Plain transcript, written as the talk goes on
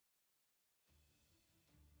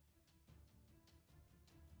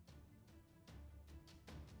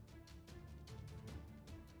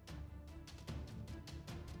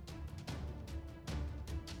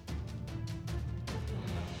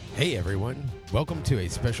Hey everyone, welcome to a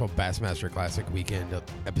special Bassmaster Classic weekend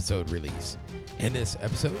episode release. In this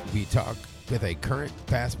episode, we talk with a current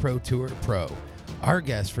Bass Pro Tour pro. Our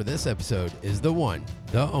guest for this episode is the one,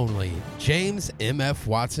 the only, James M.F.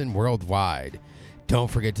 Watson Worldwide.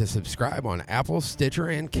 Don't forget to subscribe on Apple, Stitcher,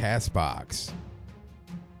 and CastBox.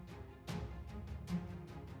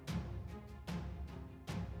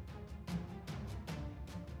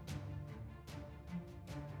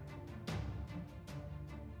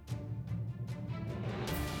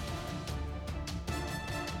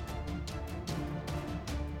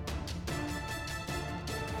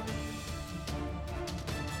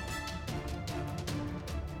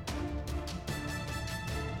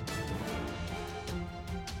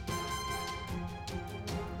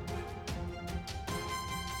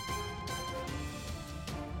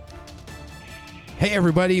 Hey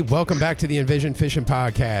everybody, welcome back to the Envision Fishing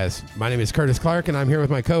Podcast. My name is Curtis Clark and I'm here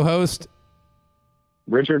with my co-host,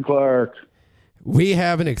 Richard Clark. We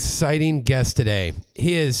have an exciting guest today.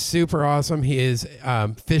 He is super awesome. He is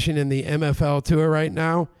fishing in the MFL Tour right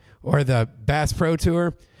now, or the Bass Pro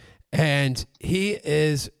Tour, and he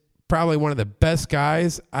is probably one of the best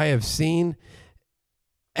guys I have seen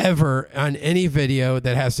ever on any video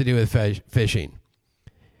that has to do with fishing.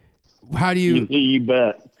 How do you... You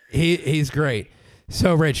bet. He's great.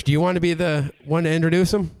 So, Rich, do you want to be the one to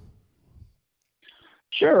introduce him?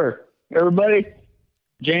 Sure. Everybody,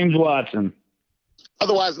 James Watson.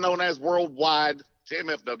 Otherwise known as Worldwide,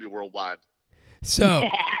 JMFW Worldwide. So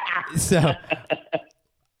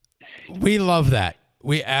we love that.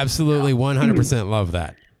 We absolutely 100% love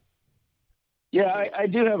that. Yeah, I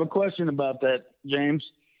do have a question about that,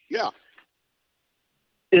 James. Yeah.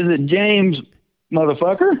 Is it James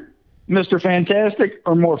motherfucker, Mr. Fantastic,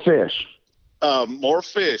 or more fish? More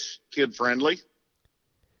fish, kid friendly.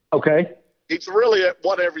 Okay. It's really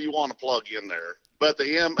whatever you want to plug in there. But the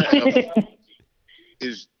MF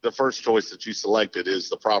is the first choice that you selected is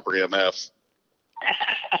the proper MF.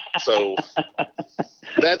 So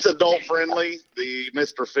that's adult friendly. The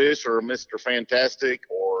Mr. Fish or Mr. Fantastic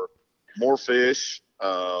or more fish,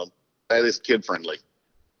 that is kid friendly.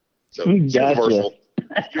 So Gotcha.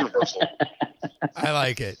 universal. I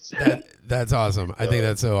like it. That's awesome. I think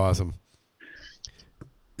that's so awesome.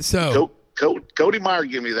 So Cody Meyer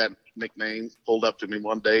gave me that nickname, pulled up to me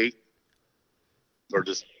one day, or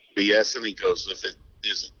just BSing. He goes, "If it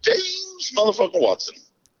is James motherfucking Watson,"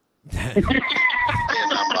 and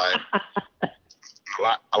I'm like,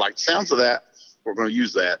 I like the sounds of that. We're going to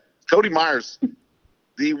use that. Cody Meyer's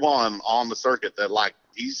the one on the circuit that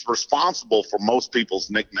he's responsible for most people's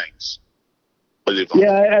nicknames.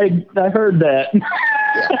 Yeah, I heard that.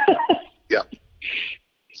 Yeah.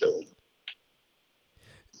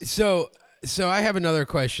 So I have another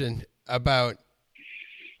question about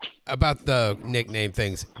the nickname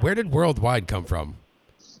things. Where did Worldwide come from?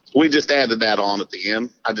 We just added that on at the end.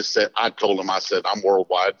 I told him, I said, I'm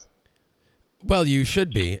Worldwide. Well, you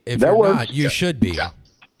should be. If that you're works. not, you should be. Yeah.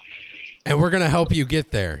 And we're going to help you get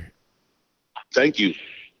there. Thank you.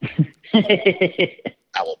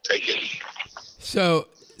 I will take it. So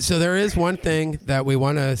there is one thing that we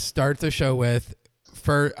want to start the show with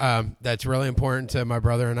that's really important to my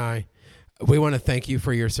brother and I. We want to thank you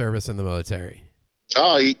for your service in the military.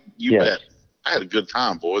 Oh, you Yes. bet. I had a good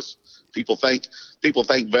time, boys. People thank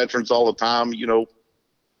veterans all the time. You know,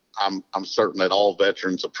 I'm certain that all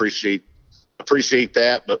veterans appreciate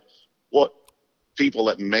that. But what people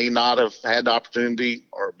that may not have had the opportunity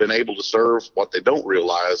or been able to serve, what they don't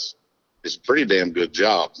realize is a pretty damn good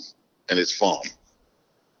job, and it's fun.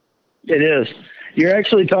 It is. You're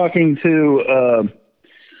actually talking to.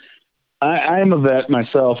 I am a vet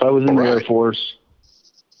myself. I was in the Air Force.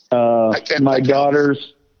 My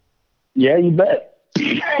daughter's. Yeah, you bet.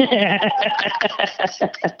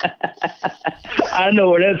 I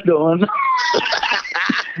know where that's going.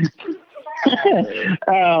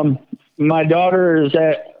 My daughter is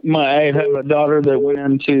I have a daughter that went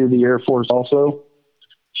into the Air Force also.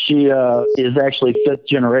 She is actually fifth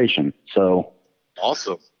generation. So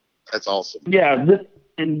Awesome. That's awesome. yeah, this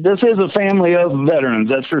is a family of veterans.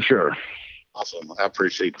 That's for sure. Awesome. I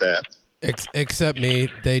appreciate that. Except me,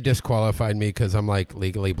 they disqualified me because I'm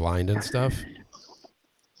legally blind and stuff.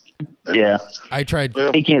 Yeah, I tried.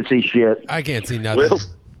 Well, he can't see shit. I can't see nothing.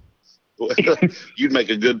 Well, you'd make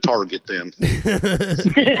a good target then.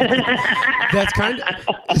 That's kind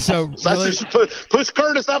of so. Really, Let's just push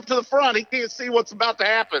Curtis up to the front. He can't see what's about to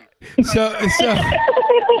happen. so.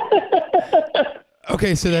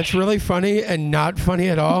 Okay, so that's really funny and not funny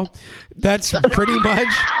at all. That's pretty much.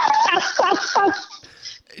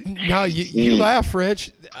 No, you laugh,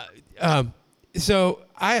 Rich. So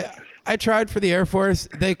I tried for the Air Force.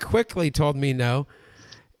 They quickly told me no.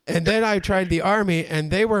 And then I tried the Army,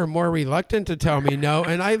 and they were more reluctant to tell me no.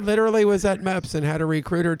 And I literally was at MEPS and had a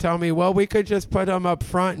recruiter tell me, well, we could just put them up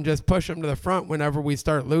front and just push them to the front whenever we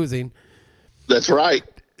start losing. That's right.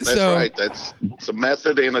 That's So- right. It's a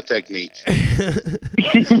method and a technique. So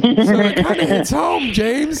it kind of hits home,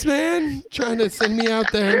 James, man, trying to send me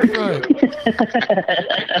out there in front.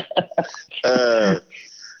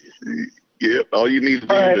 Yeah, all you need to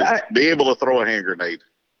do All is right, be able to throw a hand grenade.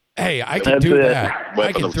 Hey, I can That's do it. that. I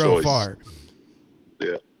Weapon can of throw choice. far.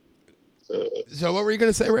 Yeah. So what were you going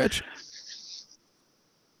to say, Rich?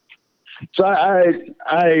 So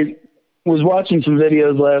I was watching some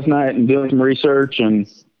videos last night and doing some research, and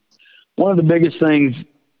one of the biggest things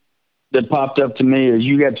that popped up to me is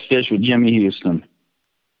you got to fish with Jimmy Houston.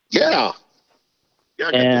 Yeah. Yeah,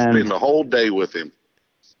 I got to And- spend the whole day with him.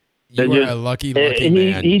 You They're are just- a lucky He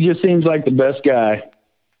man. he just seems like the best guy.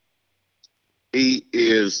 He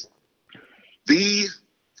is the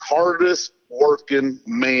hardest working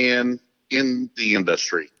man in the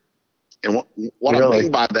industry. And what I Really?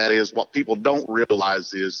 mean by that is what people don't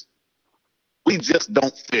realize is we just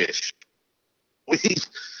don't fish.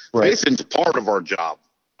 Right. Fishing's part of our job.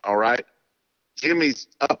 All right. Jimmy's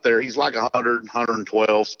up there. He's like 100,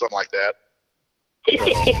 112, something like that.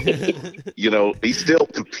 You know, he still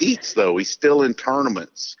competes though. He's still in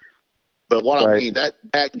tournaments. But what I Right. mean,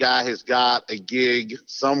 that guy has got a gig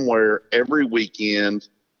somewhere every weekend,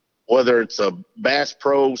 whether it's a Bass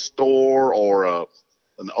Pro store or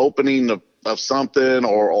an opening of something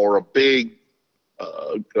or a big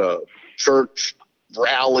church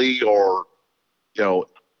rally, or you know,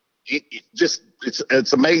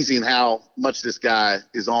 it's amazing how much this guy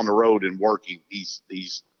is on the road and working. He's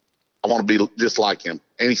I want to be just like him,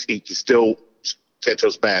 and he can still catch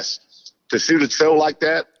those bass. To shoot a show like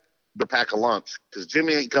that, the pack a lunch, because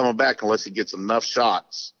Jimmy ain't coming back unless he gets enough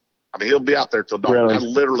shots. I mean, he'll be out there till dawn. Really? I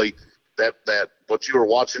literally that what you were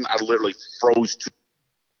watching, I literally froze to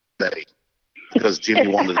day because Jimmy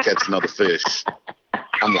wanted to catch another fish.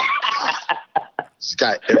 I'm like, this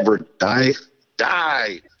guy ever die.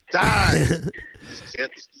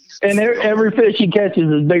 And every fish he catches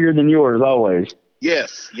is bigger than yours, always.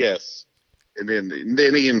 Yes. And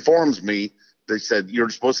then he informs me. They said you're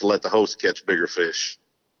supposed to let the host catch bigger fish.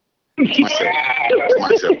 My show. I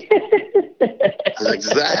was like, is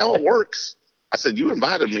that how it works? I said, you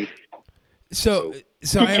invited me. So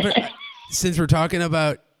I have since we're talking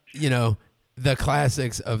about, you know, the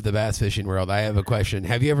classics of the bass fishing world, I have a question.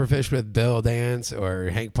 Have you ever fished with Bill Dance or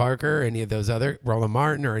Hank Parker, or any of those other, Roland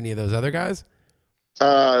Martin, or any of those other guys?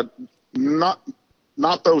 Not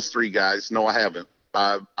those three guys. No, I haven't.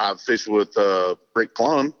 I've fished with Rick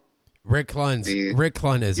Clun. Rick Clun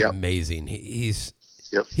is Yep. amazing. He's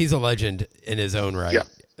Yep. a legend in his own right. Yep.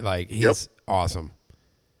 Like, he's awesome.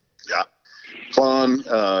 Yeah. Clun,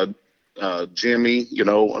 Jimmy, you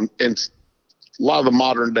know, and a lot of the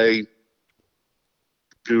modern day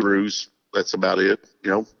gurus. That's about it.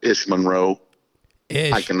 You know, Ish Monroe,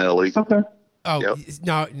 Ish. Ike and Ellie. Okay. Oh, Yep.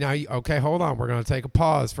 now, okay, hold on. We're going to take a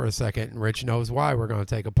pause for a second, and Rich knows why we're going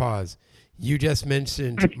to take a pause. You just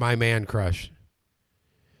mentioned my man crush,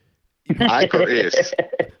 Ike or Ish.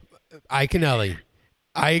 Ike and Ellie.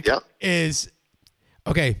 Ike Yep. is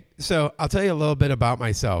okay. So I'll tell you a little bit about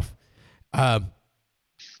myself.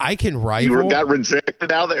 I can rival. You got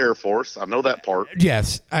rejected out of the Air Force. I know that part.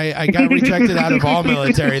 Yes, I got rejected out of all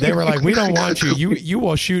military. They were like, "We don't want you. You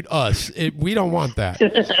will shoot us. We don't want that."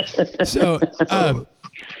 So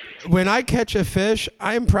when I catch a fish,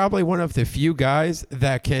 I'm probably one of the few guys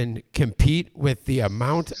that can compete with the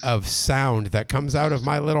amount of sound that comes out of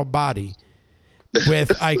my little body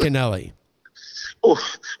with Ike and Ellie. Oh,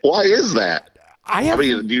 why is that? I I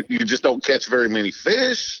mean, you just don't catch very many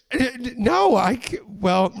fish. no,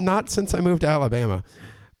 well, not since I moved to Alabama,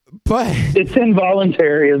 but It's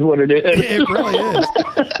involuntary, is what it is. it really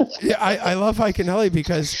is. Yeah, I love Ike and Ellie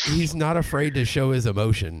because he's not afraid to show his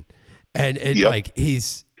emotion, and Yep. like he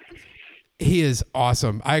is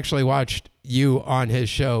awesome. I actually watched you on his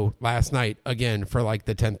show last night again for like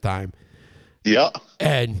the 10th time, Yeah.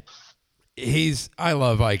 and I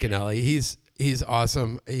love Ike and Ellie. He's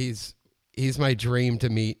awesome. He's my dream to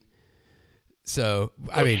meet. So,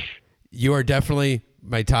 I mean, you are definitely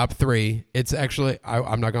my top three. It's actually,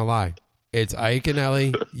 I'm not going to lie. It's Ike and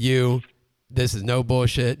Ellie, you, this is no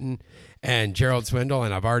bullshit, and Gerald Swindle,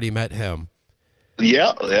 and I've already met him.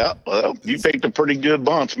 Yeah. Well, you picked a pretty good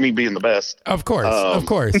bunch, me being the best. Of course.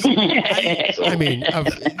 I mean,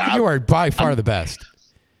 you are by far the best.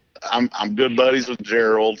 I'm good buddies with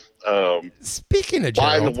Gerald. Speaking of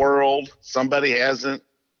Why in Gerald, the world somebody hasn't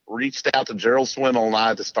reached out to Gerald Swindle and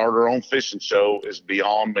I to start our own fishing show is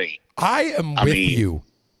beyond me. I am with you.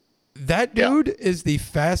 That dude is the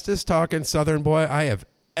fastest talking Southern boy I have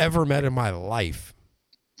ever met in my life.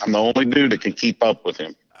 I'm the only dude that can keep up with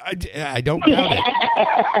him. I don't doubt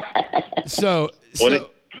it. So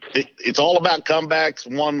it's all about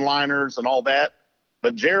comebacks, one-liners, and all that.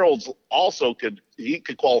 But Gerald's also could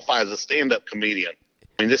qualify as a stand-up comedian.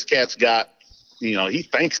 I mean, this cat's got, he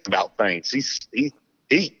thinks about things.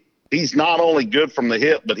 He's not only good from the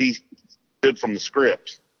hip, but he's good from the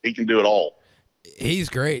script. He can do it all. He's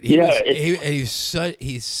great.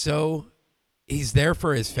 He's there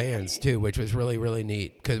for his fans too, which was really, really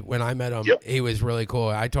neat. Because when I met him, he was really cool.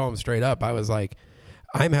 I told him straight up, I was like,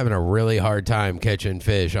 I'm having a really hard time catching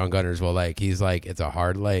fish on Guntersville Lake. He's like, it's a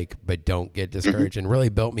hard lake, but don't get discouraged. And really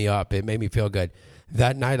built me up. It made me feel good.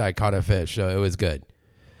 That night I caught a fish, so it was good.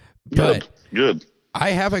 But good. I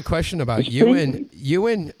have a question about you and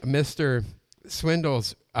Mr.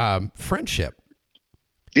 Swindle's friendship.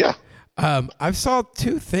 Yeah. I saw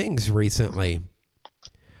two things recently.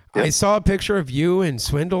 Yep. I saw a picture of you and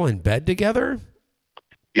Swindle in bed together.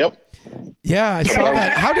 Yep. Yeah, I saw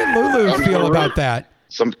that. How did Lulu feel about that?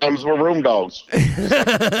 Sometimes we're room dogs. Have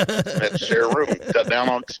to share a room, cut down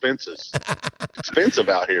on expenses. Expensive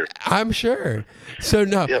out here. I'm sure. So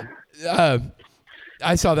no,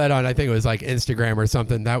 I saw that on, I think it was like Instagram or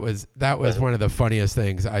something. That was one of the funniest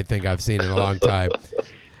things I think I've seen in a long time.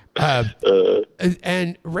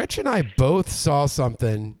 And Rich and I both saw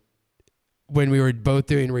something when we were both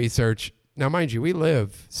doing research. Now, mind you, we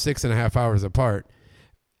live 6.5 hours apart.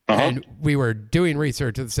 And we were doing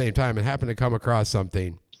research at the same time and happened to come across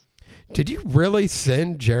something. Did you really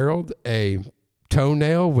send Gerald a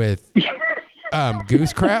toenail with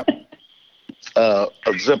goose crap? A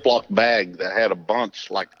Ziploc bag that had a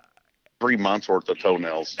bunch, like 3 months worth of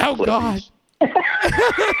toenails. Oh, God.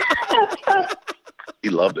 He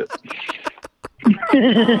loved it.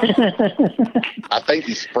 I think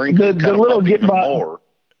he sprinkled the little gift box more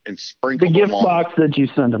and sprinkled the gift them on. box that you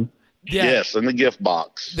sent him. Yeah. Yes, in the gift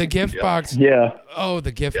box. The gift box. Yeah. Oh,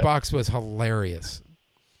 the gift box was hilarious.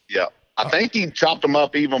 Yeah. I think he chopped them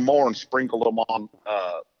up even more and sprinkled them on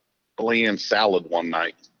Leanne's salad one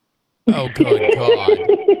night. Oh, good God.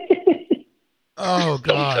 Oh, God.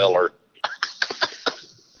 Don't tell her.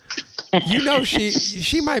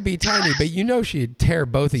 She might be tiny, but she'd tear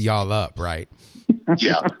both of y'all up, right?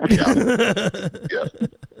 Yeah.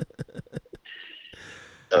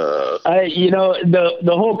 The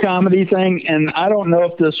whole comedy thing, and I don't know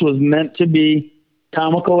if this was meant to be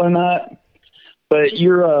comical or not, but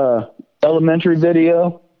your elementary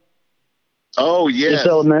video. Oh, yes. It's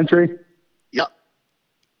elementary. Yep.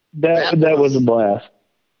 That was a blast.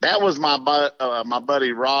 That was my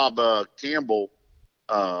buddy Rob Campbell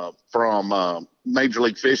from Major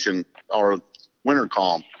League Fishing or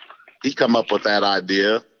Wintercom. He come up with that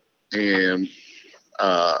idea, and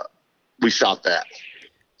we shot that.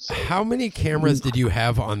 How many cameras did you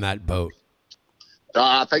have on that boat?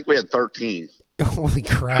 I think we had 13. Holy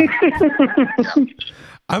crap.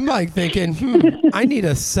 I'm like thinking, I need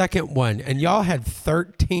a second one. And y'all had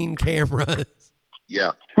 13 cameras.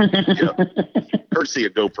 Yeah. Courtesy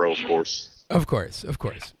of GoPro, of course. Of course. Of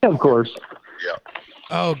course. Yeah.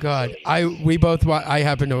 Oh, God. I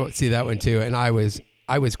happened to see that one too. And I was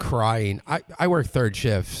crying. I work third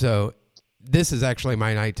shift, so this is actually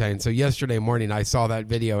my nighttime. So yesterday morning I saw that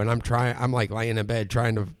video and I'm like laying in bed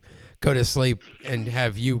trying to go to sleep and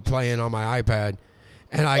have you playing on my iPad.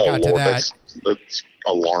 And I got to that. That's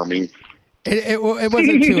alarming. It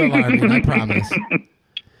wasn't too alarming, I promise. Kind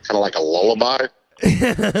of like a lullaby.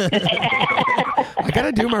 I got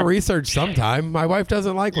to do my research sometime. My wife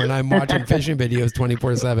doesn't like when I'm watching fishing videos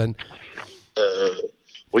 24/7.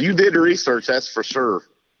 Well, you did the research, that's for sure.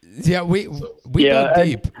 Yeah, we dug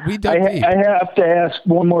deep. We dug deep. I have to ask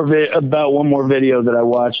one more video that I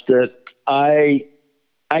watched that I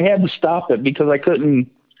had to stop it because I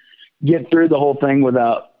couldn't get through the whole thing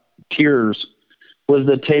without tears. Was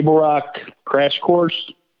the Table Rock Crash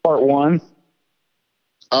Course Part 1?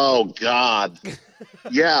 Oh, God.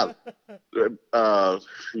 Yeah. Who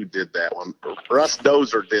did that one? Russ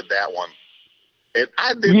Dozer did that one. And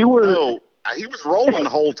I didn't know. He was rolling the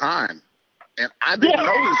whole time. And I didn't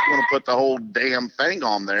know he was going to put the whole damn thing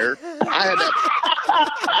on there. I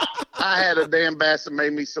had a damn bass that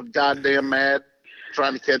made me so goddamn mad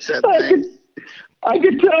trying to catch that thing. I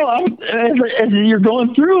could tell. As you're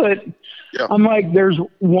going through it, I'm like, there's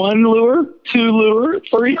 1 lure, 2 lure,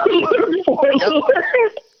 3 lure, 4 lure.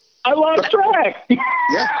 I lost track.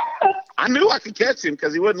 Yeah. I knew I could catch him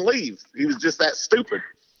because he wouldn't leave. He was just that stupid.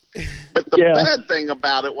 But the bad thing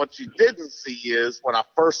about it, what you didn't see is when I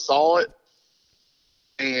first saw it,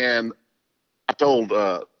 and I told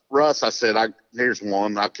Russ, I said, here's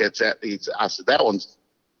one, I'll catch that. I said, that one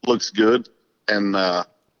looks good. And I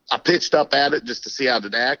pitched up at it just to see how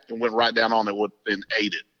it act and went right down on it and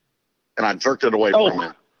ate it. And I jerked it away from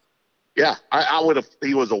him. Yeah, I would have.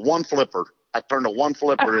 He was a one flipper. I turned a one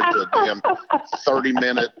flipper into a damn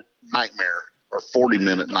 30-minute nightmare or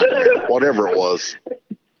 40-minute nightmare, whatever it was.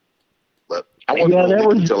 But I wasn't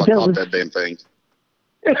really until I caught that damn thing.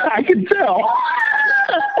 I can tell.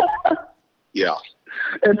 Yeah.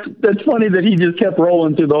 It's funny that he just kept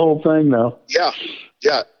rolling through the whole thing, though. Yeah.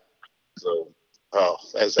 So,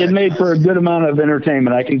 it made for a good amount of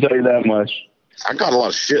entertainment. I can tell you that much. I got a lot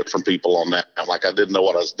of shit from people on that. Like I didn't know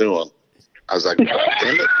what I was doing. I was like, damn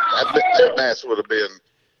it. That bass would have been,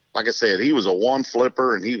 like I said, he was a one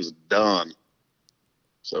flipper and he was done.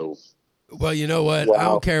 So. Well, you know what? Wow. I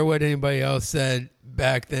don't care what anybody else said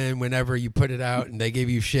back then whenever you put it out and they gave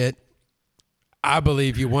you shit. I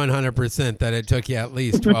believe you 100% that it took you at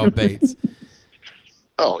least 12 baits.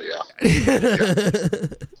 Oh, yeah.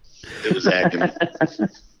 It was hacking.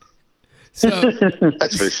 So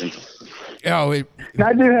that's fishing. Oh, I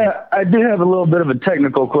do have a little bit of a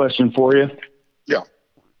technical question for you. Yeah.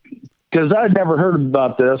 Because I'd never heard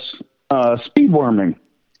about this. Speed worming.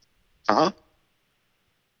 Uh-huh.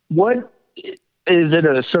 What is it?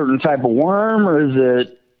 A certain type of worm, or is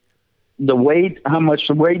it the weight? How much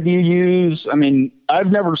weight do you use? I mean, I've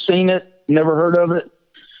never seen it, never heard of it.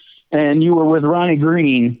 And you were with Ronnie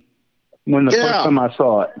Green when the first time I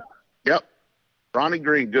saw it. Yep. Ronnie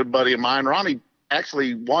Green, good buddy of mine. Ronnie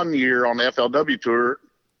actually 1 year on the FLW tour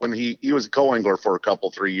when he was a co-angler for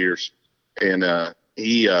 3 years. And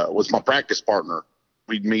he was my practice partner.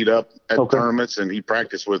 We'd meet up at tournaments and he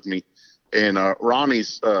practiced with me. And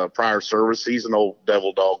Ronnie's prior service, he's an old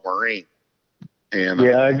Devil Dog Marine. And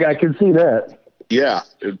I can see that. Yeah.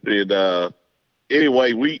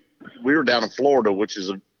 Anyway, we were down in Florida, which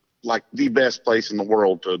is like the best place in the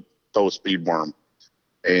world to throw a speed worm.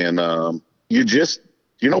 And you just,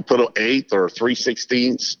 put an 1/8 or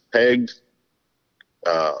 3/16 pegged.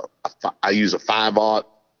 I use a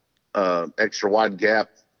 5/0 extra wide gap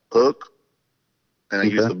hook, and I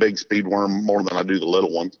use the big speed worm more than I do the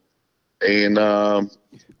little one. And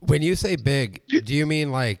when you say big, do you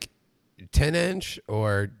mean like 10-inch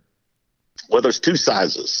or? Well, there's two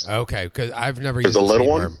sizes. Okay, because I've never used a little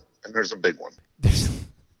one worm. and there's a big one.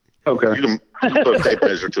 Okay. You can put a tape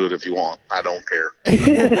measure to it if you want. I don't care.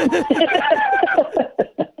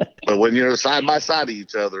 But when you're side by side of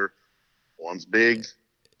each other, one's big,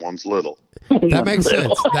 one's little. That makes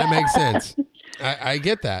sense. I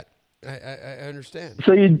get that. I understand.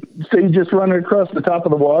 So you just run it across the top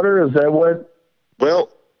of the water? Is that what?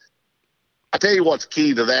 Well, I tell you what's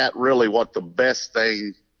key to that. Really, what the best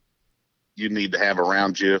thing you need to have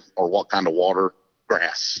around you, or what kind of water?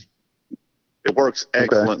 Grass. It works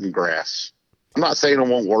excellent in grass. I'm not saying it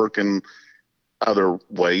won't work in other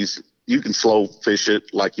ways. You can slow fish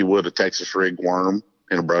it like you would a Texas rig worm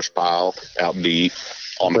in a brush pile out deep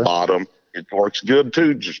on the bottom. It works good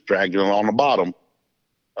too, just dragging it on the bottom.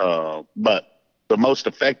 But the most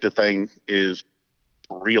effective thing is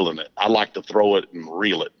reeling it. I like to throw it and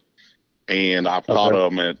reel it. And I've caught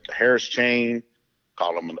them at Harris Chain,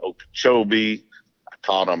 caught them in Okeechobee, I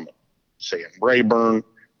caught them at Sam Rayburn,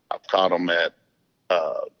 I've caught them at,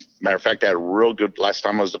 matter of fact, I had a real good, last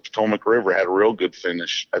time I was at the Potomac River, I had a real good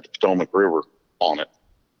finish at the Potomac River on it.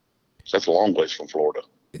 So that's a long ways from Florida.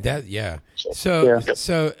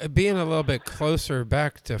 So being a little bit closer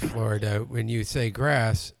back to Florida, when you say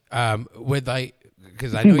grass,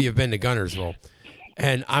 because I know you've been to Guntersville,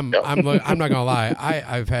 and I'm not gonna lie,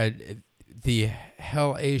 I've had the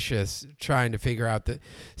hellacious trying to figure out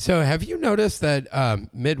So have you noticed that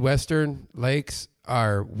Midwestern lakes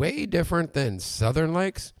are way different than Southern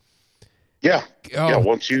lakes? Yeah. Yeah.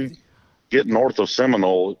 Once you get north of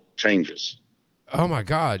Seminole, it changes. Oh my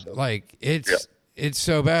God. Like it's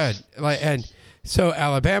so bad. And so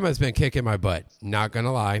Alabama's been kicking my butt. Not going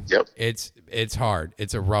to lie. Yep. It's hard.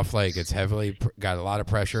 It's a rough lake. It's heavily got a lot of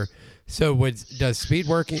pressure. So does speed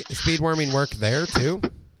worming work there too?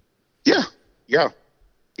 Yeah. Yeah.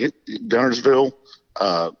 Guntersville,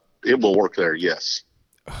 it will work there. Yes.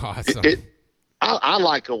 Awesome. I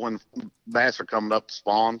like it when bass are coming up to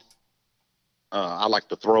spawn. I like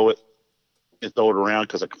to throw it and throw it around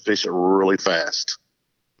because I can fish it really fast.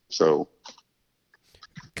 So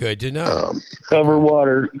good to know. Covering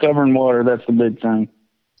water. That's the big thing.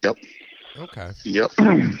 Yep. Okay. Yep.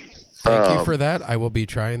 Thank you for that. I will be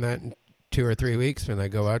trying that in 2 or 3 weeks when I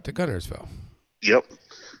go out to Guntersville. Yep.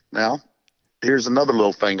 Now, here's another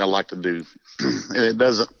little thing I like to do, and it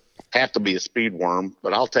doesn't have to be a speed worm,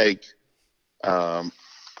 but I'll take a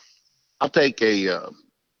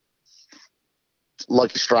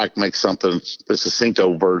Lucky Strike makes something. It's a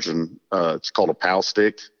Cinco version. It's called a PAL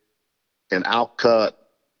stick, and I'll cut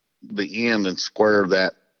the end and square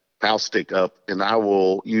that PAL stick up, and I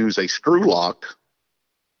will use a screw lock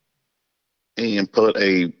and put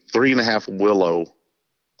a 3.5 willow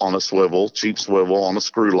on a swivel, cheap swivel on a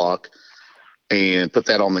screw lock, and put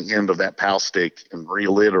that on the end of that PAL stick and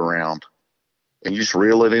reel it around. And you just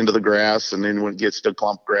reel it into the grass, and then when it gets to a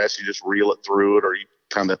clump of grass, you just reel it through it, or you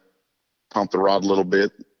kind of pump the rod a little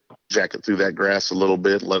bit, jack it through that grass a little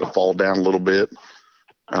bit, let it fall down a little bit.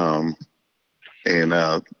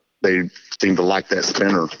 They seem to like that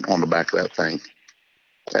spinner on the back of that thing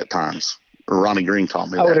at times. Ronnie Green taught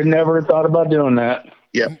me that. I would have never thought about doing that.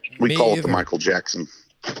 Yep. We Me call it either. the Michael Jackson.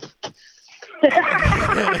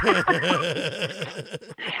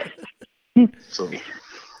 So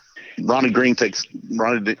Ronnie Green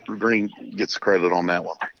gets credit on that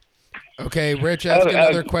one. Okay, Rich, ask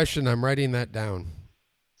another question. I'm writing that down.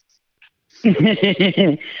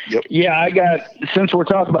 Yep. Yeah, since we're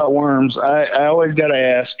talking about worms, I always got to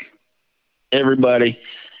ask everybody,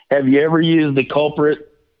 have you ever used the culprit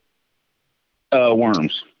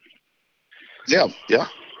worms? Yeah.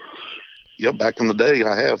 Back in the day,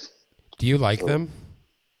 I have. Do you like them?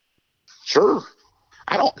 Sure.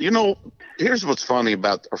 I don't. Here's what's funny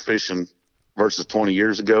about our fishing versus 20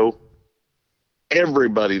 years ago.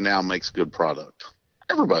 Everybody now makes good product.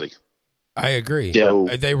 Everybody. I agree.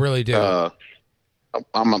 Yeah. They really do.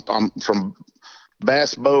 I'm from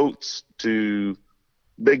bass boats to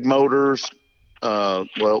big motors.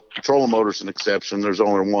 Trolling motor's an exception. There's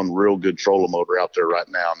only one real good trolling motor out there right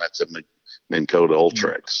now, and that's a Minn Kota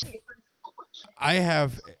Ultrex. I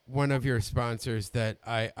have one of your sponsors that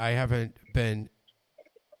I haven't been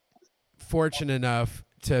fortunate enough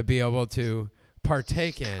to be able to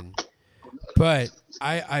partake in, but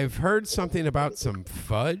I've heard something about some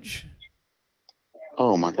fudge.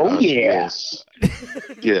 Oh my God! Oh yeah.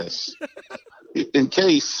 Yes. In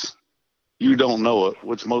case you don't know it,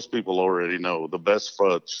 which most people already know, the best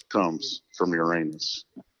fudge comes from Uranus.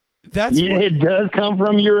 That's It does come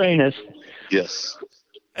from Uranus. Yes.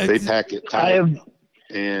 They pack it tight,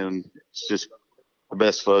 and it's just the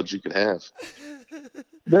best fudge you could have.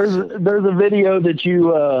 There's a video that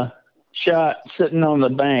you shot sitting on the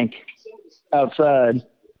bank outside,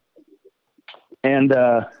 and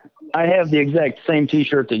I have the exact same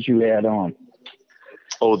T-shirt that you had on.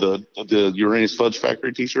 Oh, the Uranus Fudge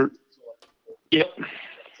Factory T-shirt. Yep.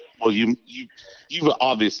 Well, you've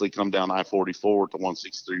obviously come down I-44 to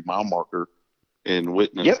 163 mile marker and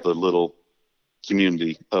witnessed the little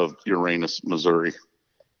community of Uranus, Missouri.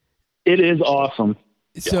 It is awesome.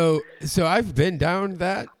 So I've been down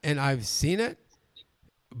that and I've seen it,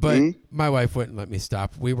 but my wife wouldn't let me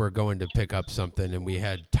stop. We were going to pick up something and we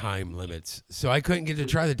had time limits, so I couldn't get to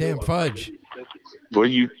try the damn fudge. Well,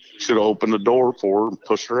 you should have opened the door for her and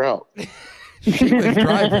pushed her out. She was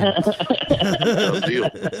driving. No deal.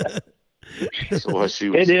 So she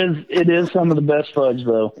was, It is some of the best fudge,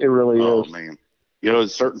 though. It really oh is. man,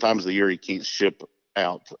 at certain times of the year you can't ship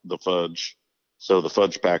out the fudge, so the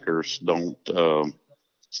fudge packers don't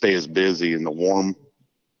stay as busy in the warm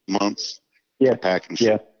months. Yeah. Pack and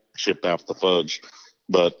ship out the fudge.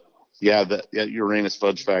 But that Uranus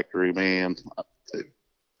Fudge Factory, man,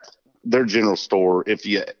 their general store. If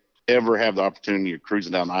you ever have the opportunity of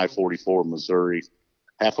cruising down I-44 Missouri,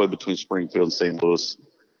 halfway between Springfield and St. Louis,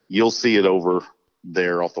 you'll see it over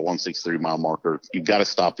there off the 163 mile marker. You got to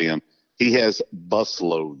stop in. He has bus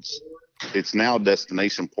loads. It's now a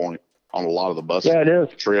destination point on a lot of the bus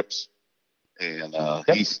trips. And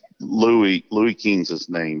he's Louis King's his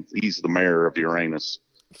name. He's the mayor of Uranus.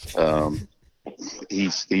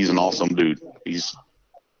 He's an awesome dude. He's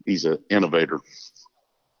an innovator.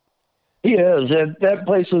 He is. That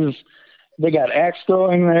place is. They got axe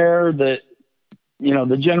throwing there. The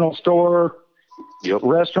general store,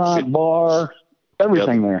 restaurant, bar,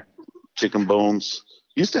 everything there. Chicken Bones.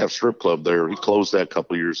 Used to have strip club there. He closed that a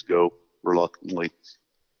couple of years ago, reluctantly.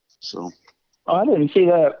 So. Oh, I didn't see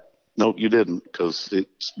that. Nope, you didn't, because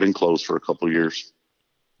it's been closed for a couple of years.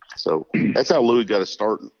 So that's how Louis got his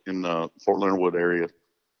start in the Fort Leonard Wood area.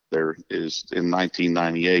 There is in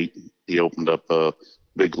 1998, he opened up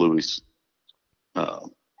Big Louis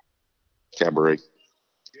Cabaret.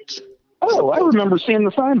 Oh, I remember seeing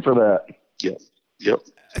the sign for that. Yep.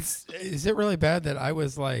 Is it really bad that I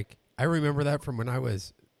was like, I remember that from when I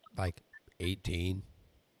was like 18?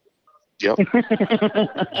 Yep.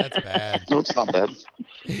 That's bad. No, it's not bad.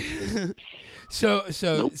 So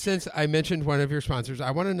Nope. since I mentioned one of your sponsors,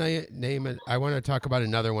 I want to name it. I want to talk about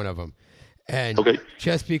another one of them, and Okay.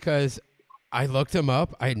 just because I looked them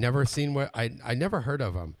up, I had never seen I never heard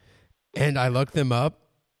of them, and I looked them up,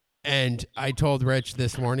 and I told Rich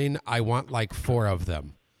this morning I want like 4 of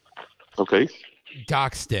them. Okay.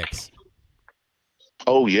 Dock sticks,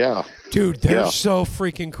 Oh yeah, dude, they're Yeah. so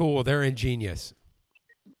freaking cool. They're ingenious.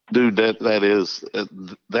 dude.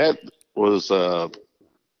 That was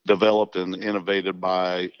developed and innovated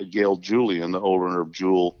by Gail Julian, the owner of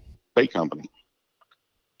Jewel Bait Company,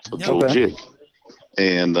 so No Jewel Okay. Jig,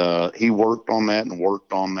 and he worked on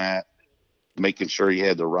that, making sure he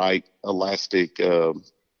had the right elastic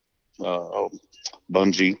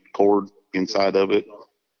bungee cord inside of it,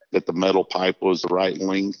 that the metal pipe was the right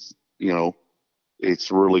length.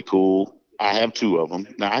 It's really cool. I have 2 of them.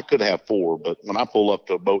 Now I could have 4, but when I pull up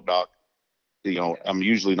to a boat dock, I'm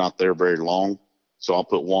usually not there very long. So I'll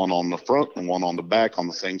put one on the front and one on the back on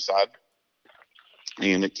the same side.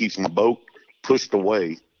 And it keeps my boat pushed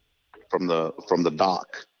away from the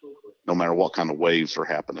dock, no matter what kind of waves are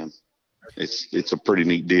happening. It's a pretty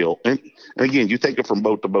neat deal. And again, you take it from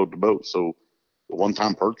boat to boat to boat. So a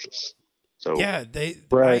one-time purchase. So Yeah,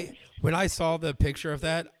 Right. when I saw the picture of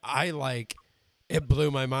that, it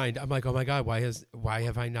blew my mind. I'm like, oh my god, why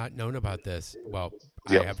have I not known about this? Well,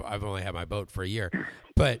 Yep. I've only had my boat for a year,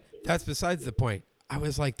 but that's besides the point. I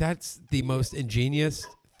was like, that's the most ingenious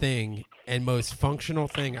thing and most functional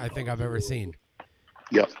thing I think I've ever seen.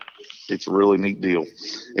 Yep. It's a really neat deal.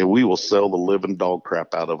 And we will sell the living dog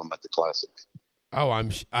crap out of them at the Classic. Oh,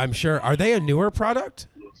 I'm sure. Are they a newer product?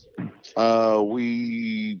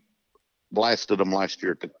 We blasted them last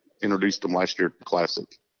year, introduced them last year at the Classic.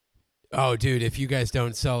 Oh, dude, if you guys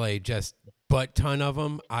don't sell a just butt ton of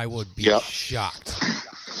them, I would be Yep. shocked.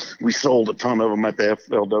 We sold a ton of them at the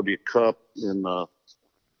FLW Cup in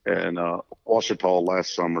Ouachita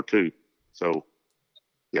last summer too. So,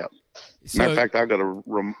 yeah. Matter of fact, I got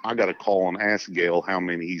to call and ask Gail how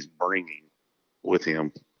many he's bringing with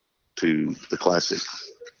him to the Classic.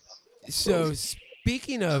 So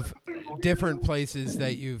speaking of different places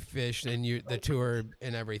that you've fished and the tour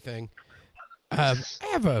and everything, I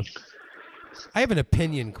have an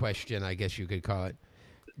opinion question, I guess you could call it.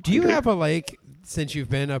 Do you have a lake, since you've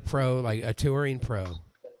been a pro, like a touring pro?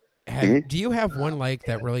 Do you have one lake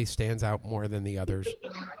that really stands out more than the others?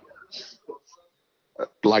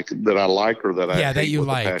 Like that I like, or that I Yeah, that hate you with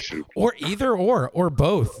a like, passion? or either or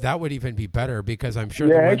both. That would even be better because I'm sure.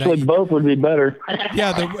 Yeah, the one actually, that both would be better.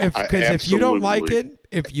 if you don't like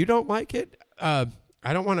Absolutely. it,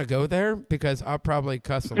 I don't want to go there because I'll probably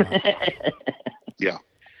cuss a lot. Yeah.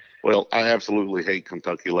 Well, I absolutely hate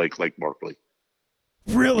Kentucky Lake Barkley.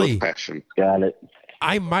 Really, With passion. Got it.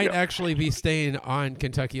 I might Yeah. actually be staying on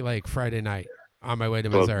Kentucky Lake Friday night on my way to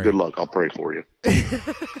Well, Missouri. good luck. I'll pray for you.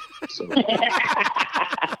 So,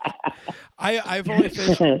 I've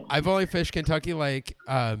only fished Kentucky Lake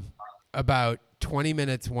about 20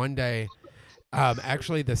 minutes one day.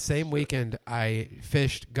 Actually, the same weekend I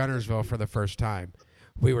fished Gunnersville for the first time.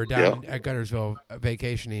 We were down at Gunnersville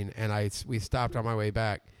vacationing, and we stopped on my way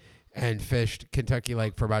back and fished Kentucky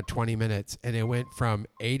Lake for about 20 minutes, and it went from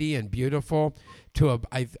 80 and beautiful to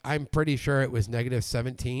I'm pretty sure it was negative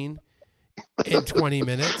 17 in 20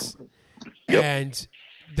 minutes. Yep. And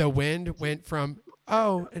the wind went from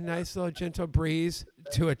a nice little gentle breeze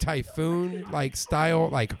to a typhoon like style,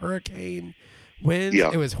 like hurricane winds.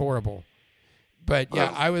 Yeah. It was horrible. But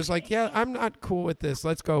yeah, I was like, yeah, I'm not cool with this.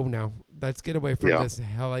 Let's go now. Let's get away from this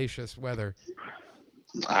hellacious weather.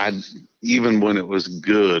 Even when it was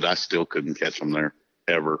good, I still couldn't catch them there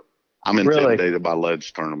ever. I'm intimidated by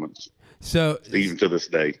ledge tournaments, So even to this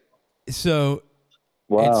day. So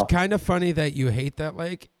Wow. it's kind of funny that you hate that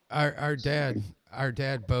lake. Our dad,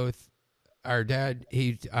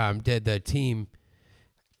 he did the team.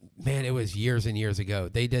 Man, it was years and years ago.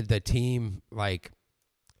 They did the team, like,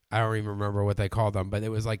 I don't even remember what they called them, but it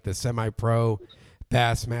was like the semi-pro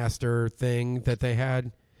Bassmaster thing that they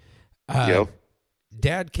had.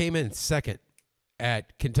 Dad came in second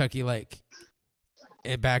at Kentucky Lake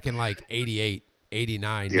back in like 88,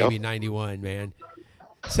 89, maybe 91, man.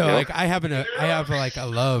 So like I have like a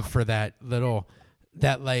love for that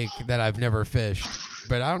lake that I've never fished,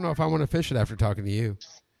 but I don't know if I want to fish it after talking to you.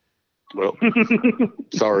 Well,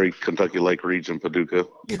 sorry, Kentucky Lake Region, Paducah,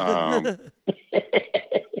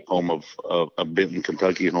 home of Benton,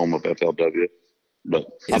 Kentucky, home of FLW. But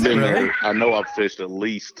I've been there. I know I've fished at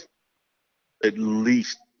least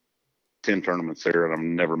 10 tournaments there, and I've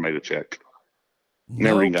never made a check.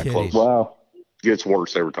 Never even got close. Wow. Gets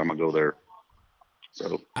worse every time I go there.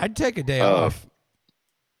 So I'd take a day off.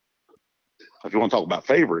 If you want to talk about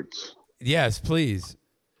favorites, Yes, please.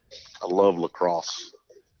 I love lacrosse.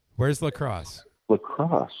 Where's lacrosse?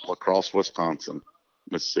 Lacrosse, Wisconsin,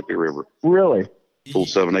 Mississippi River. Really? Pool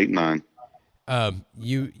 7, 8, 9.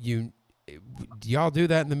 Y'all do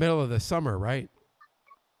that in the middle of the summer, right?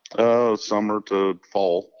 Summer to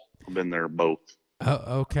fall. I've been there both.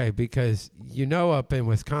 Oh, okay, because up in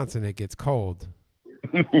Wisconsin it gets cold.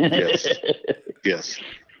 Yes. Yes.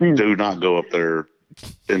 Do not go up there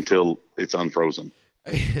until it's unfrozen.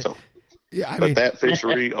 So, yeah, but that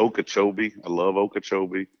fishery, Okeechobee, I love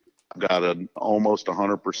Okeechobee. I've got an almost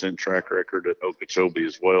 100% track record at Okeechobee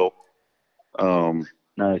as well.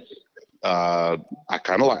 Nice. I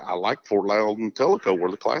like Fort Loudon and Tellico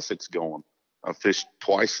where the Classic's going. I fished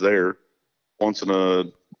twice there, once in a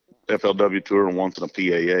FLW tour and once in a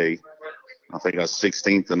PAA. I think I was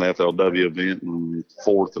 16th in the FLW event and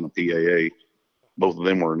 4th in the PAA. Both of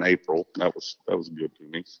them were in April. That was good to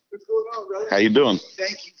me. What's going on, brother? How you doing?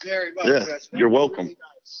 Thank you very much. Yeah, you're welcome.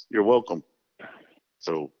 You're welcome.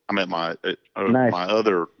 So I'm at my Nice.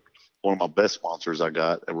 one of my best sponsors I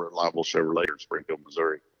got at Reliable Chevrolet in Springfield,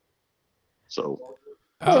 Missouri. So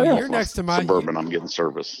You're next to my Suburban. I'm getting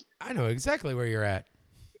service. I know exactly where you're at.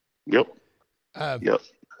 Yep. Yep.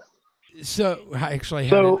 So I actually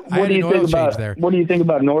So I had an oil change there. what do you think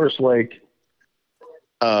about Norris Lake?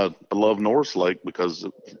 I love Norris Lake because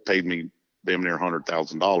it paid me damn near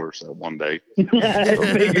 $100,000 that one day. I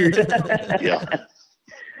figured. Yeah.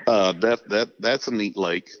 That's a neat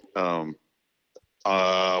lake. What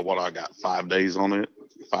I got 5 days on it,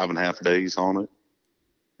 5.5 days on it.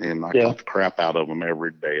 And I caught the crap out of them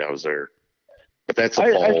every day I was there. But that's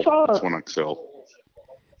a fall. That's when I sell.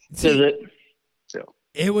 Is it? So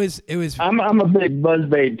It was. I'm a big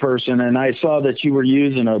buzzbait person, and I saw that you were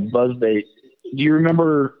using a buzzbait. Do you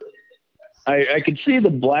remember? I could see the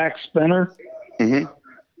black spinner. Mm-hmm.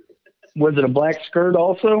 Was it a black skirt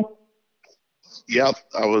also? Yep,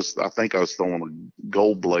 I think I was throwing a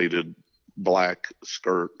gold-bladed black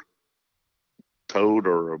skirt toad,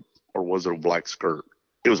 or was it a black skirt?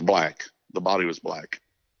 It was black. The body was black.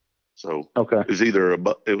 So Okay. it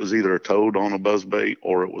was either a toad on a buzzbait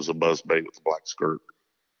or it was a buzzbait with a black skirt.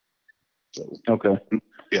 So Okay.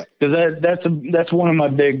 Yeah. Because that's one of my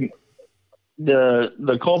big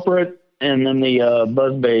the culprit and then the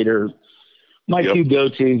buzzbait are my two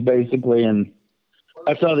go-tos basically. And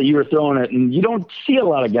I saw that you were throwing it, and you don't see a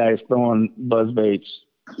lot of guys throwing buzzbaits.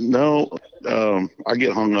 No, I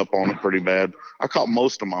get hung up on it pretty bad. I caught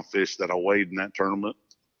most of my fish that I weighed in that tournament.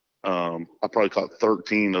 I probably caught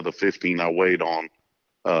 13 of the 15 I weighed on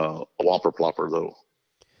a whopper plopper though.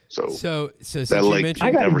 So since that you lake, mentioned,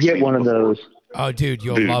 I gotta get one of those. oh, dude,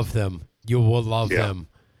 you'll love them. You will love them.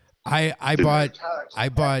 I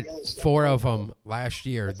bought 4 of them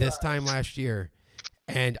this time last year,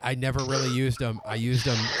 and I never really used them. I used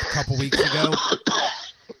them a couple weeks ago,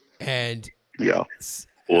 and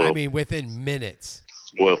I mean within minutes.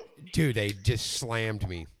 Well, dude, they just slammed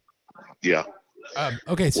me. Yeah.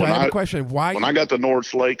 Okay, so I have a question. Why? When I got to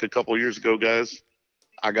Norris Lake a couple of years ago, guys,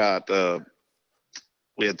 I got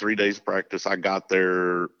we had 3 days of practice. I got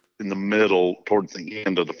there in the middle, towards the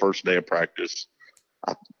end of the first day of practice.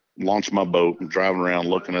 I launched my boat and driving around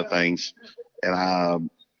looking at things, and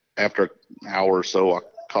after an hour or so, I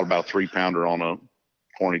caught about a 3-pounder on a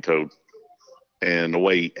horny toad. And the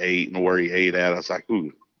way he ate and where he ate at, I was like,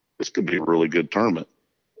 ooh, this could be a really good tournament.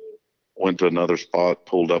 Went to another spot,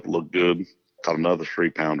 pulled up, looked good, caught another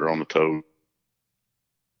 3-pounder on the toad.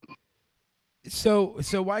 So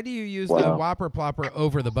why do you use the whopper plopper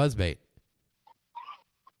over the buzzbait?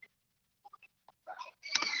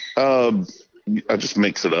 I just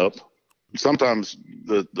mix it up. Sometimes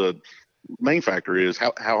the main factor is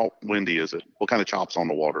how windy is it? What kind of chop's on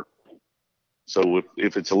the water? So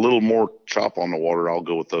if it's a little more chop on the water, I'll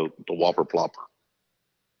go with the whopper plopper.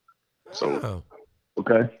 So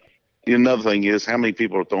okay. Another thing is how many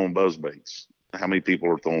people are throwing buzzbaits? How many people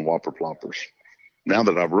are throwing whopper ploppers? Now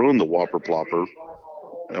that I've ruined the whopper plopper,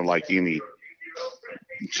 and like any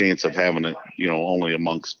chance of having it, only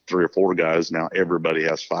amongst 3 or 4 guys, now everybody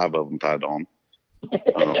has 5 of them tied on.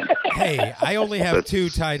 Hey, I only have 2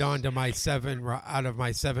 tied on to my 7 out of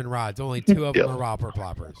my 7 rods. Only 2 of them are whopper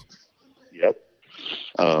ploppers. Yep.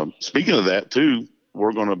 Speaking of that too,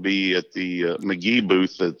 we're going to be at the McGee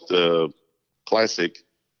booth at the Classic.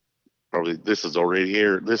 Probably this is already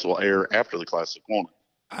aired. This will air after the Classic, won't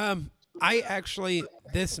it? I actually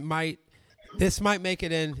this might make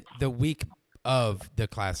it in the week of the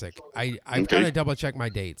Classic. I've got to double check my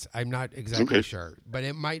dates. I'm not exactly sure, but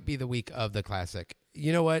it might be the week of the Classic.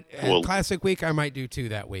 You know what? Classic week, I might do 2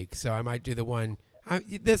 that week. So I might do the one.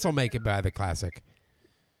 This will make it by the Classic.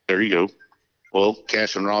 There you go. Well,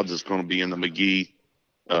 Cash and Rods is going to be in the McGee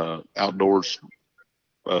outdoors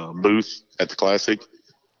booth at the Classic.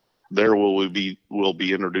 There we'll be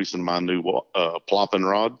introducing my new plopping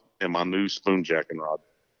rod and my new spoon jacking rod.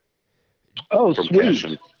 Oh, from sweet. Cash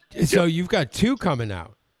and, So you've got 2 coming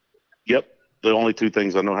out. Yep, the only 2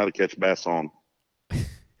 things I know how to catch bass on.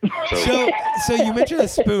 So you mentioned a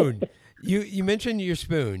spoon. You mentioned your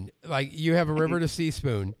spoon. Like you have a River to Sea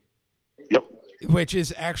spoon. Yep. Which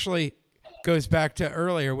is actually goes back to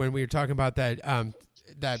earlier when we were talking about that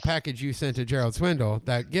that package you sent to Gerald Swindle,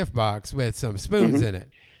 that gift box with some spoons in it.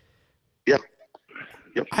 Yeah.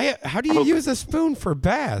 Yep. How do you use a spoon for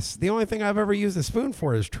bass? The only thing I've ever used a spoon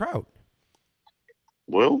for is trout.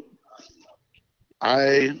 Well,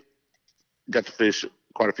 I got to fish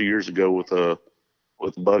quite a few years ago with a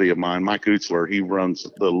buddy of mine, Mike Utzler. He runs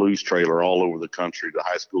the Lou's trailer all over the country, to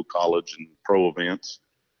high school, college, and pro events.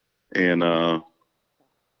 And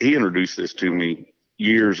he introduced this to me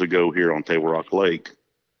years ago here on Table Rock Lake.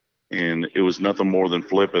 And it was nothing more than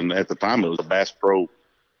flipping. At the time, it was a Bass Pro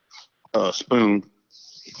spoon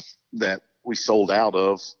that we sold out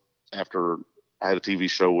of after I had a TV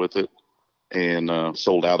show with it, and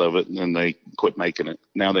sold out of it, and then they quit making it.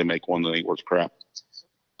 Now they make one that ain't worth crap,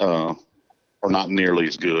 or not nearly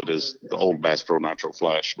as good as the old Bass Pro Nitro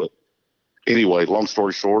Flash. But anyway, long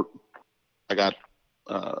story short, I got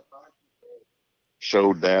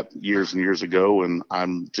showed that years and years ago, and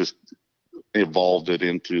I'm just evolved it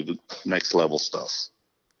into the next level stuff.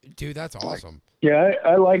 Dude, that's awesome. Yeah,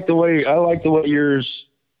 I like the way the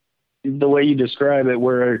way you describe it,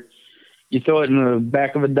 where you throw it in the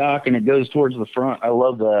back of a dock and it goes towards the front. I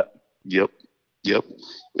love that. Yep.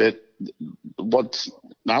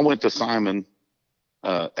 I went to Simon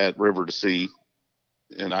at River to Sea,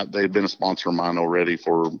 and they've been a sponsor of mine already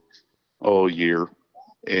for a year.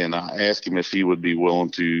 And I asked him if he would be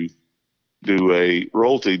willing to do a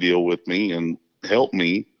royalty deal with me and help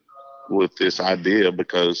me with this idea,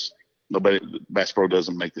 because Bass Pro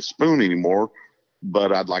doesn't make the spoon anymore,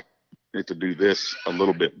 but I'd like it to do this a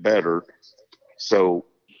little bit better. So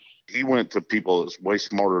he went to people that's way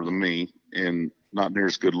smarter than me, and not near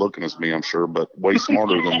as good looking as me, I'm sure, but way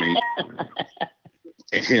smarter than me.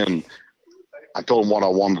 And I told him what I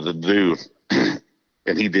wanted to do,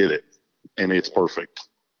 and he did it, and it's perfect.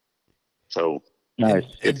 So nice.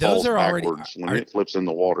 It falls backwards. When it flips in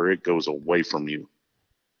the water, it goes away from you.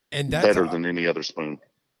 And that's better than any other spoon.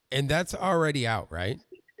 And that's already out, right?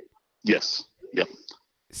 Yes. Yep.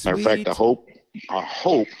 Sweet. Matter of fact, I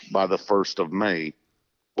hope by the 1st of May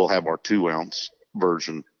we'll have our 2-ounce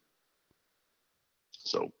version.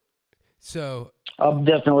 So I'll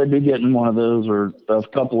definitely be getting one of those, or a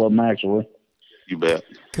couple of them actually. You bet.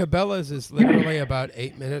 Cabela's is literally about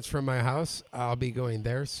 8 minutes from my house. I'll be going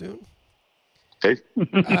there soon. Okay.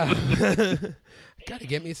 Got to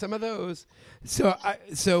get me some of those.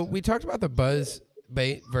 So we talked about the buzz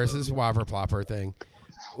bait versus whopper plopper thing.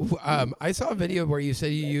 I saw a video where you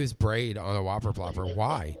said you use braid on a whopper plopper.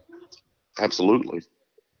 Why? Absolutely.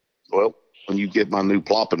 Well, when you get my new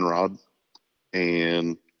plopping rod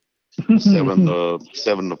and 7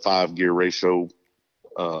 to 5 gear ratio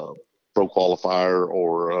pro qualifier,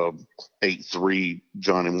 or 8.3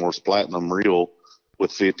 Johnny Morse Platinum reel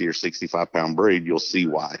with 50 or 65 pound braid, you'll see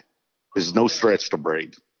why. There's no stretch to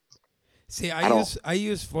braid. See, I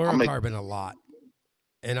use fluorocarbon a lot,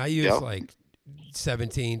 and I use like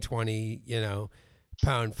 17, 20,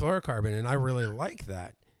 pound fluorocarbon, and I really like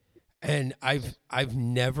that. And I've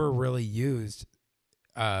never really used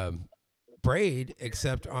braid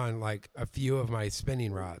except on like a few of my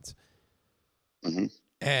spinning rods. Mm-hmm.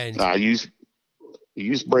 And I use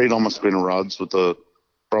braid on my spinning rods with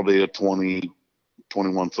probably a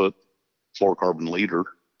 21 foot fluorocarbon leader.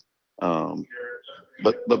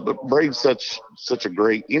 But braid's such a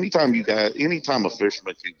great, anytime a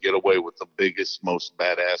fisherman can get away with the biggest, most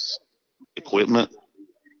badass equipment,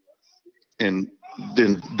 and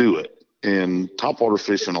then do it. And topwater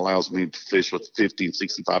fishing allows me to fish with 50 and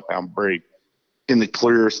 65 pound braid in the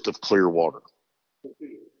clearest of clear water.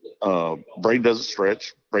 Braid doesn't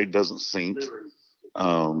stretch, braid doesn't sink.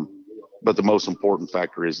 But the most important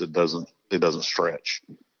factor is it doesn't stretch.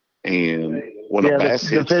 And when a bass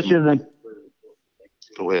hits, the fish isn't.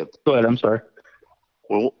 Go ahead. I'm sorry.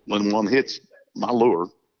 Well, when one hits my lure,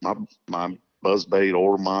 my buzz bait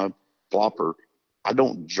or my plopper, I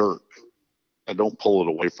don't jerk. I don't pull it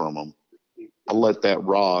away from them. I let that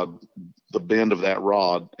rod, the bend of that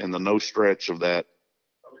rod and the no stretch of that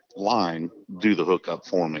line do the hookup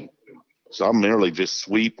for me. So I merely just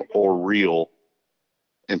sweep or reel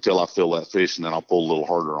until I feel that fish, and then I'll pull a little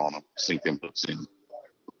harder on them, sink them hooks in.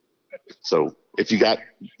 So if you got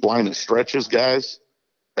line that stretches, guys,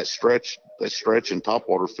 that stretch in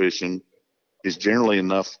topwater fishing is generally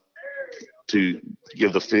enough to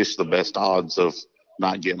give the fish the best odds of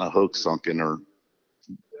not getting a hook sunk in their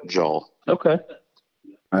jaw. Okay.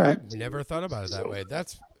 All right. I've never thought about it that way.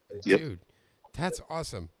 That's Yep. dude, that's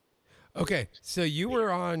awesome. Okay, so you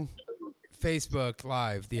were on Facebook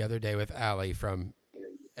Live the other day with Allie from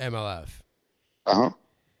MLF, Uh-huh.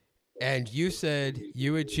 and you said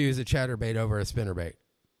you would choose a chatterbait over a spinnerbait.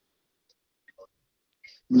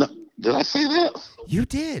 No, did I say that? You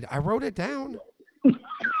did. I wrote it down.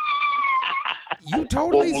 You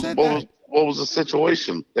totally said that. What was the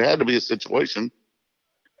situation? There had to be a situation.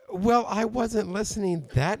 Well, I wasn't listening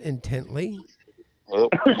that intently. Well,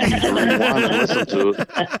 you need to rewind and listen to it,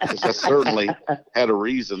 because I certainly had a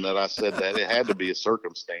reason that I said that. It had to be a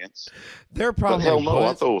circumstance. They're But probably hell no,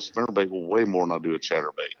 I was. throw a spinnerbait way more than I do a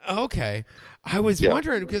chatterbait. Okay. I was Yeah.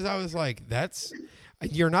 wondering because I was like,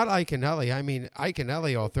 you're not Ike and Ellie. I mean, Ike and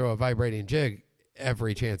Ellie will throw a vibrating jig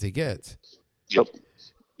every chance he gets. Yep.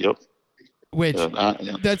 Which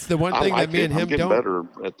that's the one thing that me and him I'm getting don't. better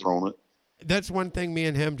at throwing it. That's one thing me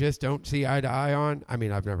and him just don't see eye to eye on. I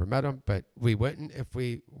mean, I've never met him, but we wouldn't if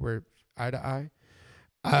we were eye to eye.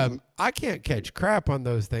 I can't catch crap on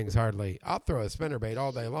those things hardly. I'll throw a spinnerbait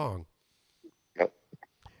all day long.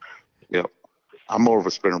 Yep. I'm more of a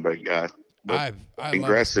spinnerbait guy. But I in love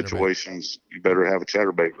grass spinnerbait. situations, you better have a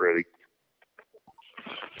chatterbait ready.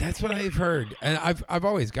 That's what I've heard, and I've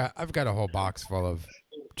got a whole box full of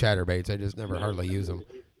chatterbaits. I just never hardly use them.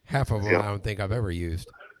 Half of them I don't think I've ever used.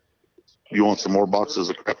 You want some more boxes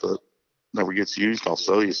of crap that never gets used? I'll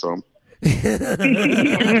sell you some. See,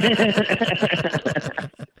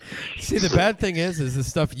 the bad thing is the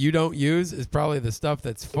stuff you don't use is probably the stuff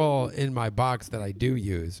that's full in my box that I do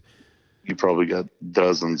use. You probably got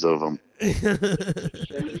dozens of them.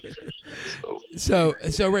 So,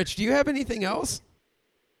 Rich, do you have anything else?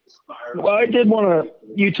 Well, I did want to.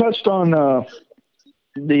 You touched on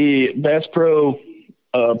the Bass Pro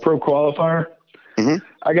Pro Qualifier. Mm-hmm.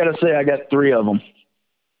 I got to say, I got 3 of them.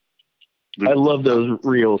 I love those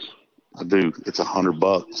reels. I do. It's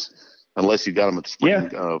 $100, unless you got them at the spring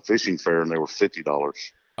fishing fair and they were $50.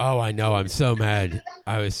 Oh, I know. I'm so mad.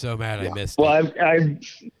 I was so mad I missed it. Well,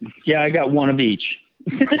 I got one of each.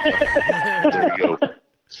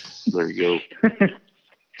 There you go.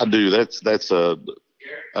 I do. That's a.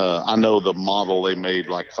 I know the model they made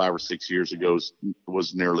like 5 or 6 years ago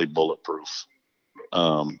was nearly bulletproof.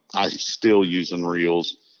 I still using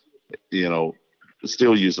reels, that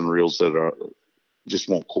are just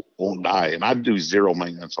won't die, and I do zero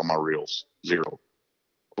maintenance on my reels. Zero.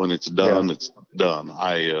 When it's done, it's done.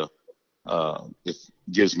 If it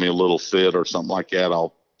gives me a little fit or something like that,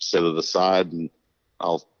 I'll set it aside and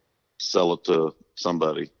I'll sell it to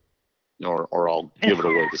somebody, or I'll give it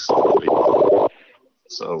away to somebody.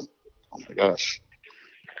 So, oh my gosh.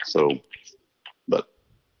 So, but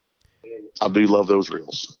I do love those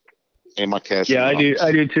reels and my cash. Yeah, I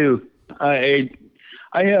do too. I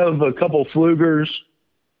have a couple Flugers,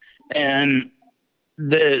 and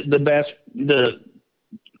the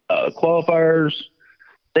qualifiers,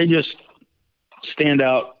 they just stand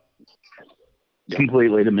out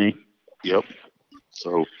completely to me. Yep.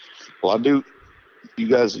 So, well, I do. You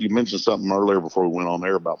mentioned something earlier before we went on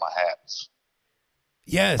there about my hats.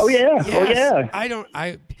 Yes. Oh yeah. Yes. Oh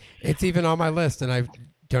yeah. It's even on my list, and I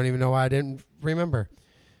don't even know why I didn't remember.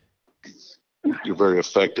 You're very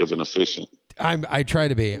effective and efficient. I try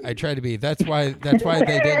to be. That's why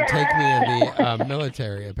they didn't take me in the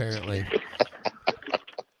military, apparently.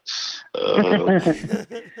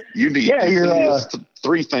 You need you're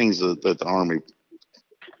 3 things that the Army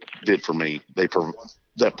did for me.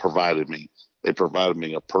 That provided me. They provided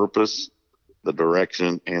me a purpose, the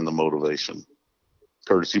direction, and the motivation.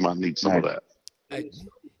 Curtis, you might need some of that. I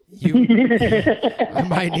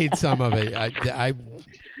might need some of it. I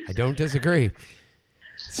don't disagree.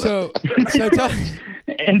 So tell.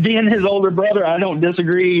 And being his older brother, I don't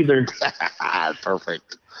disagree either.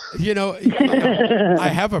 Perfect. I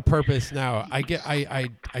have a purpose now. I do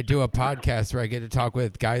a podcast where I get to talk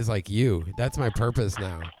with guys like you. That's my purpose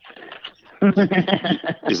now.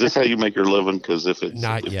 Is this how you make your living? Because if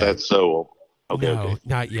Not yet. that's so, okay. No,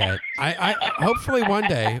 not yet. I hopefully one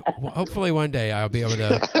day I'll be able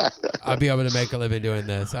to make a living doing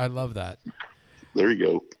this. I love that. There you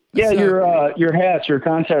go. Yeah, So- your hats, your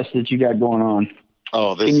contest that you got going on.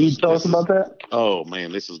 Oh, Can you tell us about that? Oh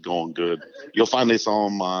man, this is going good. You'll find this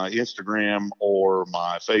on my Instagram or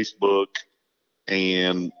my Facebook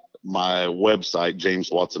and my website,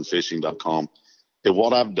 jameswatsonfishing.com. And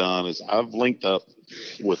what I've done is I've linked up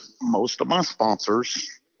with most of my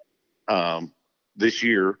sponsors. this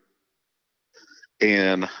year,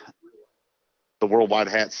 and the worldwide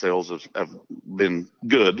hat sales have been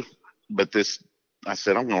good. But I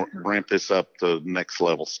said, I'm going to ramp this up to next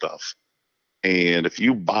level stuff. And if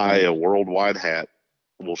you buy a worldwide hat,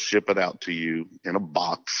 we'll ship it out to you in a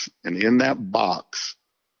box. And in that box,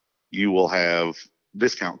 you will have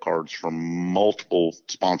discount cards from multiple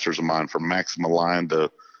sponsors of mine, from Maxima Line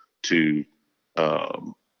to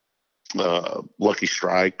Lucky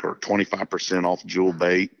Strike, or 25% off Jewel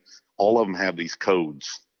Bait. All of them have these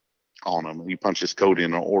codes on them. You punch this code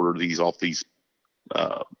in and order these off these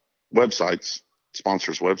websites,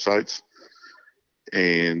 sponsors' websites,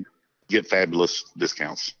 and get fabulous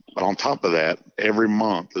discounts. But on top of that, every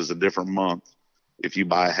month is a different month. If you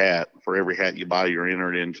buy a hat, for every hat you buy, you're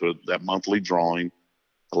entered into that monthly drawing.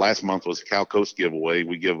 The last month was a Cal Coast giveaway.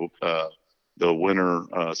 We give the winner,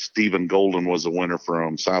 Stephen Golden was the winner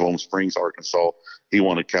from Siloam Springs, Arkansas. He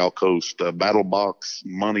won a Cal Coast battle box,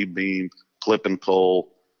 money beam, clip and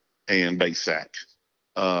pull, and base sack.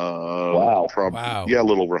 Wow. Yeah, a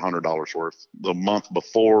little over $100 worth. The month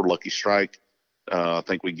before, Lucky Strike, I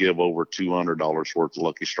think we give over $200 worth of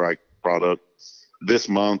Lucky Strike product. This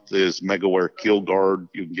month is MegaWare Kill Guard.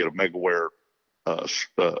 You can get a MegaWare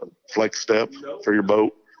flex step for your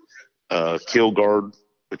boat. Kill Guard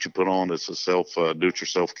that you put on is a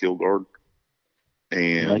do-it-yourself kill guard.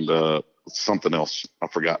 And something else, I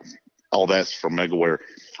forgot. All that's from MegaWare.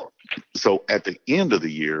 So at the end of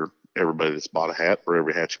the year, everybody that's bought a hat, for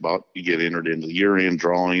every hat you bought, you get entered into the year-end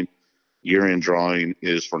drawing. Year-end drawing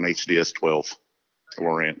is for an HDS 12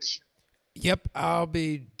 Lowrance. Yep, I'll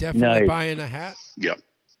be definitely buying a hat. Yep.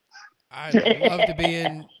 I'd love to be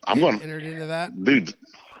entered into that. Dude, you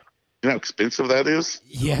know how expensive that is?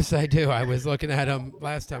 Yes, I do. I was looking at them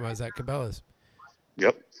last time I was at Cabela's.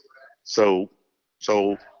 Yep. So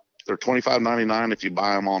they're $25.99 if you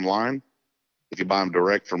buy them online. If you buy them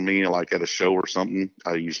direct from me, like at a show or something,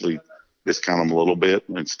 I usually discount them a little bit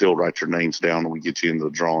and still write your names down and we get you into the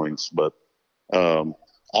drawings. But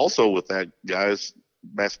also with that, guys,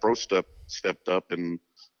 Bass Pro stepped up and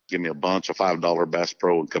give me a bunch of $5 Bass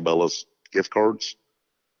Pro and Cabela's gift cards.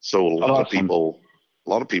 So a lot of people,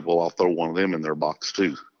 I'll throw one of them in their box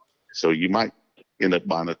too. So you might end up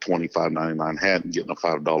buying a $25.99 hat and getting a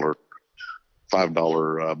 $5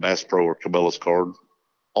 Bass Pro or Cabela's card.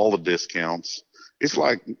 All the discounts. It's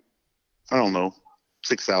like, I don't know,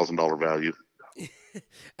 $6,000 value.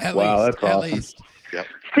 At that's awesome. Least. Yep.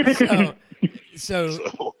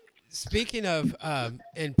 So speaking of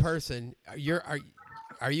in person, are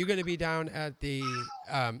you going to be down at the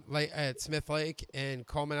at Smith Lake in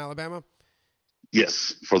Coleman, Alabama?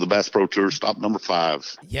 Yes, for the Bass Pro Tour, stop number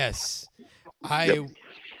 5. Yes, I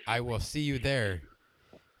will see you there.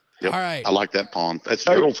 Yep. All right. I like that pond. That's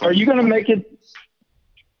Are you going to make it?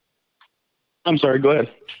 I'm sorry. Go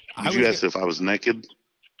ahead. Did you ask if I was naked?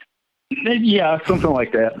 Yeah, something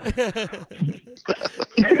like that.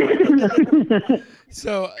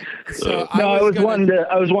 So I was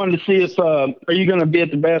wanting to see if are you going to be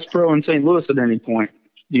at the Bass Pro in St. Louis at any point?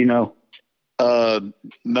 Do you know?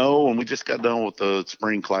 No, and we just got done with the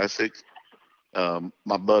Spring Classic.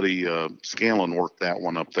 My buddy Scanlon worked that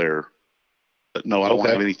one up there. But no, I don't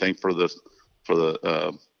have anything for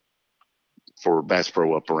Bass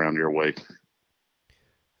Pro up around your way.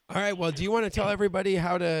 All right. Well, do you want to tell everybody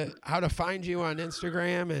how to find you on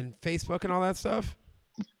Instagram and Facebook and all that stuff?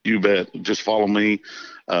 You bet. Just follow me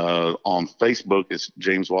on Facebook. It's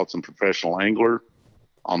James Watson Professional Angler.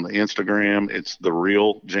 On the Instagram, it's The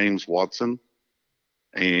Real James Watson.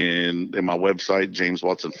 And in my website,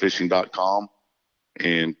 jameswatsonfishing.com.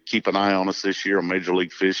 And keep an eye on us this year on Major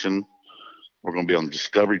League Fishing. We're going to be on the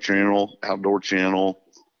Discovery Channel, Outdoor Channel.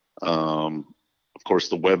 Of course,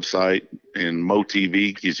 the website, and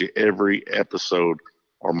MoTV gives you every episode,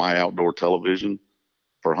 or My Outdoor Television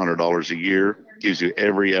for $100 a year. Gives you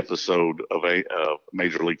every episode of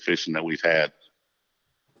Major League Fishing that we've had.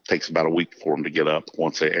 Takes about a week for them to get up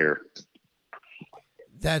once they air.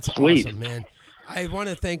 That's awesome, man. I want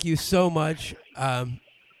to thank you so much.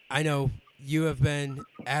 I know you have been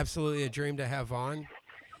absolutely a dream to have on.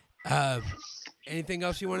 Anything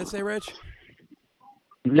else you want to say, Rich?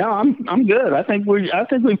 No, I'm good. I think we've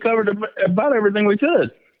covered about everything we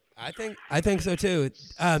could. I think so too.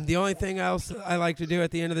 The only thing else I like to do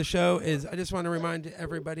at the end of the show is I just want to remind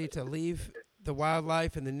everybody to leave the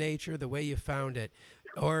wildlife and the nature the way you found it,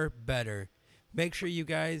 or better. Make sure you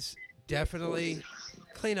guys definitely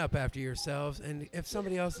clean up after yourselves, and if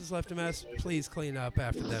somebody else has left a mess, please clean up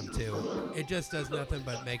after them too. It just does nothing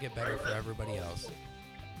but make it better for everybody else.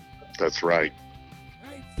 That's right.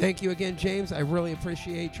 All right. Thank you again, James. I really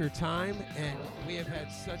appreciate your time, and we have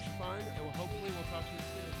had such fun, and hopefully we'll talk to you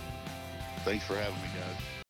soon. Thanks for having me, guys.